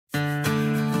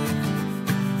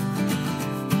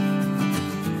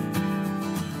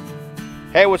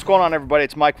Hey, what's going on, everybody?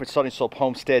 It's Mike with Sunnyslope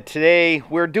Homestead. Today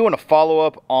we're doing a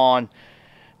follow-up on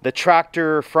the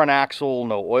tractor front axle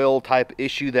no oil type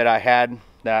issue that I had.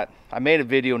 That I made a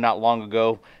video not long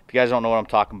ago. If you guys don't know what I'm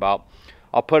talking about,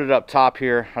 I'll put it up top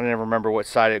here. I never remember what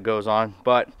side it goes on,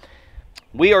 but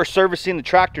we are servicing the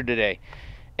tractor today,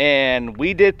 and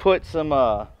we did put some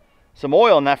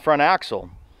oil in that front axle.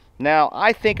 Now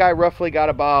I think I roughly got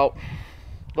about,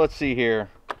 let's see here.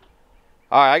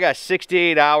 All right, I got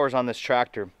 68 hours on this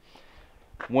tractor.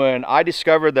 When I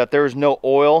discovered that there was no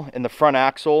oil in the front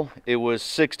axle, it was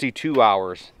 62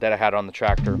 hours that I had on the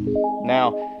tractor.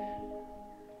 Now,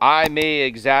 I may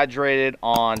exaggerate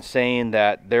on saying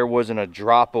that there wasn't a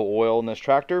drop of oil in this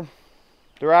tractor.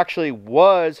 There actually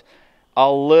was a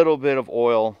little bit of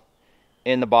oil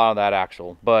in the bottom of that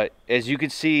axle. But as you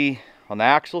can see on the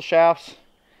axle shafts,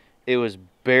 it was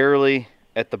barely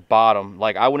at the bottom.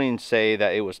 Like, I wouldn't even say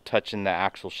that it was touching the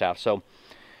axle shaft. So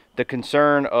the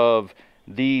concern of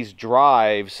these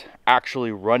drives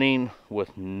actually running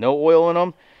with no oil in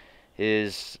them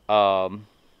is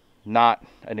not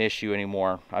an issue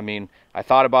anymore. I mean, I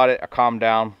thought about it, I calmed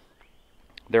down.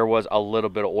 There was a little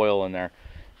bit of oil in there,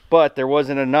 but there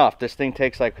wasn't enough. This thing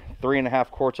takes like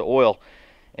 3.5 quarts of oil,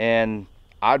 and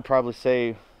I'd probably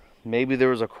say maybe there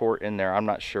was a quart in there, I'm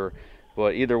not sure.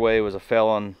 But either way, it was a fail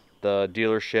on the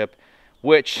dealership,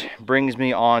 which brings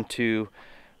me on to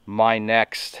my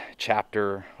next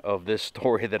chapter of this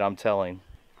story that I'm telling.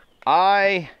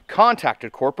 I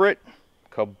contacted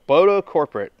Kabota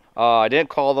corporate. I didn't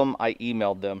call them, I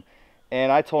emailed them,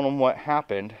 and I told them what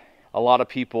happened. A lot of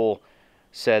people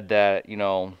said that, you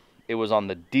know, it was on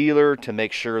the dealer to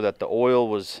make sure that the oil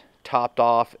was topped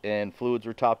off and fluids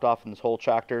were topped off in this whole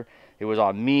tractor. It was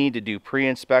on me to do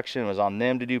pre-inspection. It was on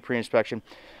them to do pre-inspection.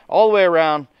 All the way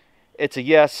around, it's a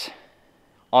yes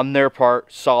on their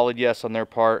part, solid yes on their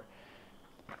part,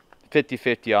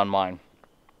 50-50 on mine.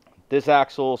 This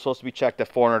axle is supposed to be checked at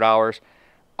 400 hours.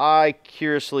 I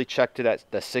curiously checked it at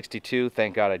the 62.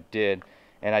 Thank God I did.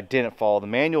 And I didn't follow the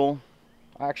manual.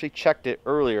 I actually checked it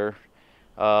earlier.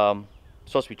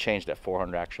 Supposed to be changed at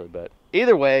 400 actually, but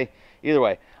either way,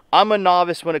 I'm a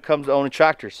novice when it comes to owning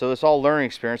tractors, so it's all learning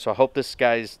experience. So I hope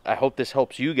this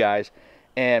helps you guys.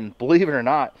 And believe it or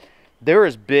not, there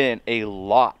has been a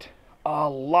lot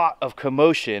of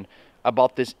commotion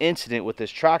about this incident with this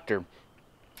tractor.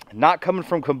 Not coming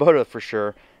from Kubota for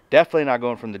sure. Definitely not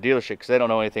going from the dealership because they don't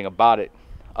know anything about it.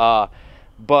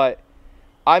 But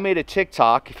I made a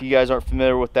TikTok. If you guys aren't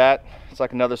familiar with that, it's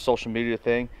like another social media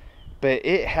thing. But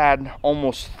it had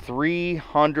almost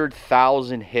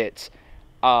 300,000 hits.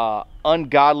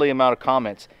 Ungodly amount of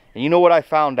comments. And you know what I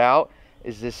found out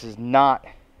is this is not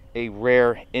a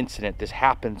rare incident. This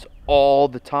happens all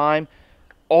the time,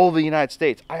 all over the United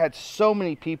States. I had so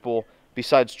many people,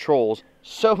 besides trolls,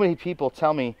 so many people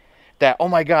tell me that, oh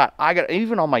my God,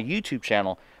 even on my YouTube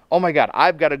channel, oh my God,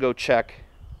 I've got to go check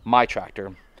my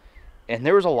tractor. And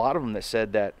there was a lot of them that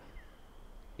said that,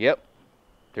 yep,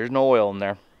 there's no oil in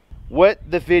there. What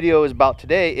the video is about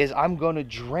today is I'm going to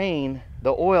drain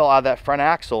the oil out of that front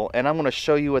axle, and I'm going to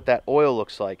show you what that oil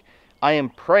looks like. I am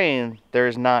praying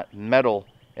there's not metal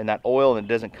in that oil and it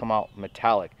doesn't come out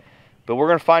metallic. But we're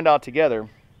going to find out together,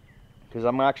 because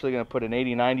I'm actually going to put an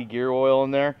 80-90 gear oil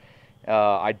in there.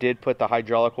 I did put the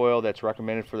hydraulic oil that's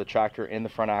recommended for the tractor in the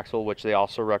front axle, which they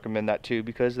also recommend that too,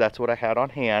 because that's what I had on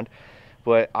hand.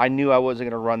 But I knew I wasn't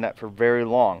going to run that for very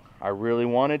long. I really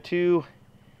wanted to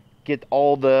get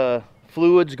all the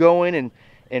fluids going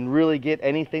and really get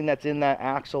anything that's in that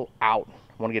axle out.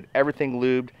 I want to get everything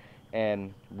lubed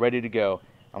and ready to go.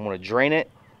 I'm going to drain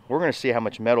it. We're going to see how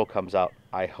much metal comes out.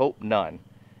 I hope none,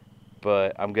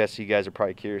 but I'm guessing you guys are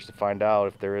probably curious to find out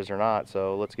if there is or not,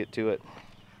 so let's get to it.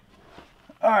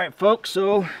 All right, folks,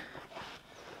 so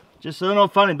just so no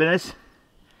funny business,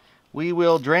 we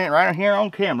will drain it right here on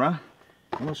camera,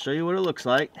 and we'll show you what it looks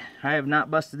like. I have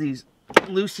not busted these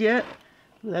loose yet.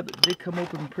 That did come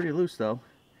open pretty loose though.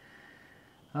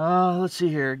 Let's see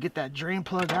here, get that drain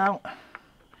plug out.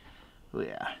 Oh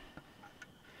yeah.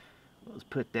 Let's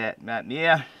put that,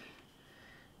 yeah.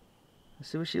 Let's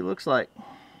see what she looks like.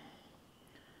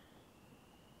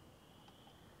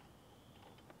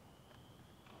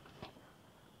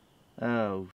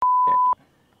 Oh, shit.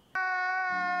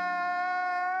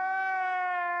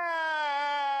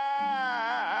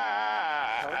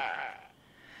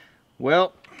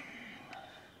 Well,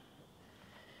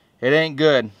 it ain't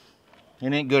good.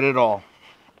 It ain't good at all.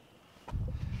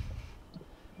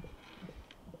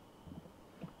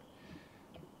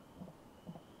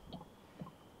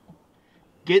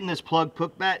 Getting this plug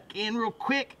put back in real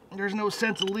quick. There's no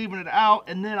sense of leaving it out,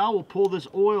 and then I will pull this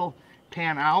oil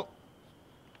pan out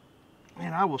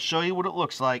and I will show you what it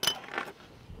looks like.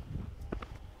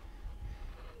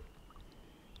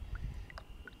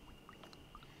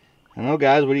 I know,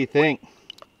 guys, what do you think?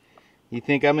 You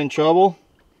think I'm in trouble?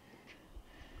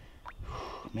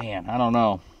 Man, I don't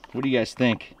know. What do you guys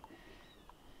think?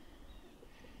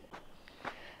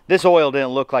 This oil didn't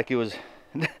look like it was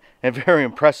very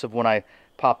impressive when I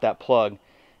popped that plug.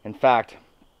 In fact,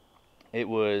 it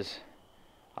was,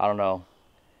 I don't know,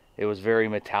 it was very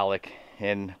metallic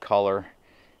in color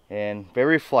and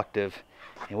very reflective.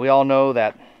 And we all know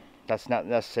that that's not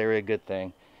necessarily a good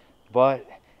thing. But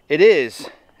it is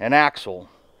an axle.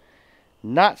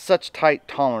 Not such tight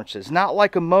tolerances, not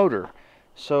like a motor.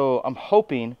 So I'm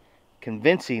hoping,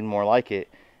 convincing more like it,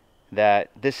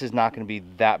 that this is not going to be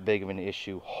that big of an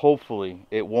issue. Hopefully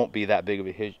it won't be that big of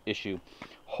an issue.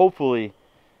 Hopefully,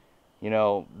 you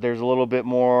know, there's a little bit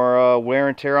more wear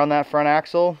and tear on that front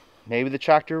axle. Maybe the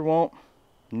tractor won't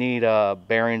need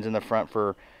bearings in the front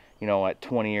for, you know, at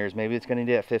 20 years. Maybe it's going to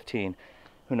need it at 15.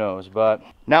 Who knows? But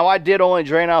now I did only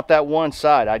drain out that one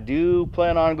side. I do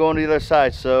plan on going to the other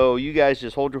side. So you guys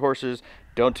just hold your horses.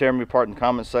 Don't tear me apart in the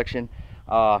comment section.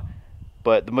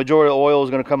 But the majority of the oil is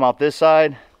going to come out this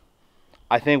side.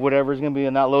 I think whatever is going to be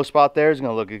in that low spot there is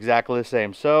going to look exactly the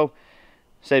same. So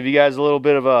save you guys a little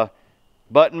bit of a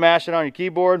button mashing on your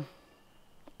keyboard.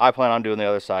 I plan on doing the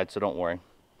other side, so don't worry.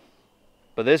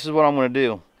 But this is what I'm going to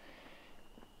do.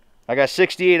 I got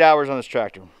 68 hours on this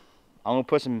tractor. I'm going to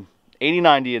put some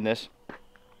 80-90 in this. I'm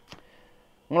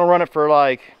going to run it for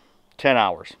like 10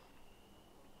 hours.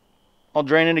 I'll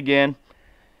drain it again.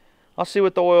 I'll see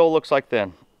what the oil looks like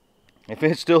then. If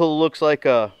it still looks like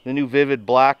the new Vivid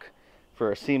Black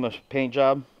for a SEMA paint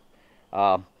job,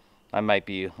 I might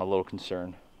be a little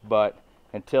concerned. But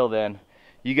until then,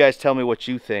 you guys tell me what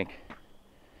you think.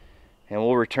 And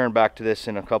we'll return back to this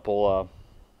in a couple,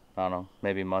 I don't know,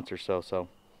 maybe months or so.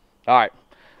 Alright.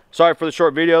 Sorry for the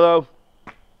short video though.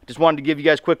 Just wanted to give you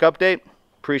guys a quick update.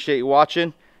 Appreciate you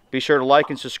watching. Be sure to like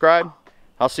and subscribe.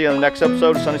 I'll see you on the next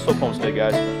episode of Sunnyslope Homestead,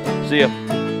 guys. See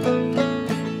ya.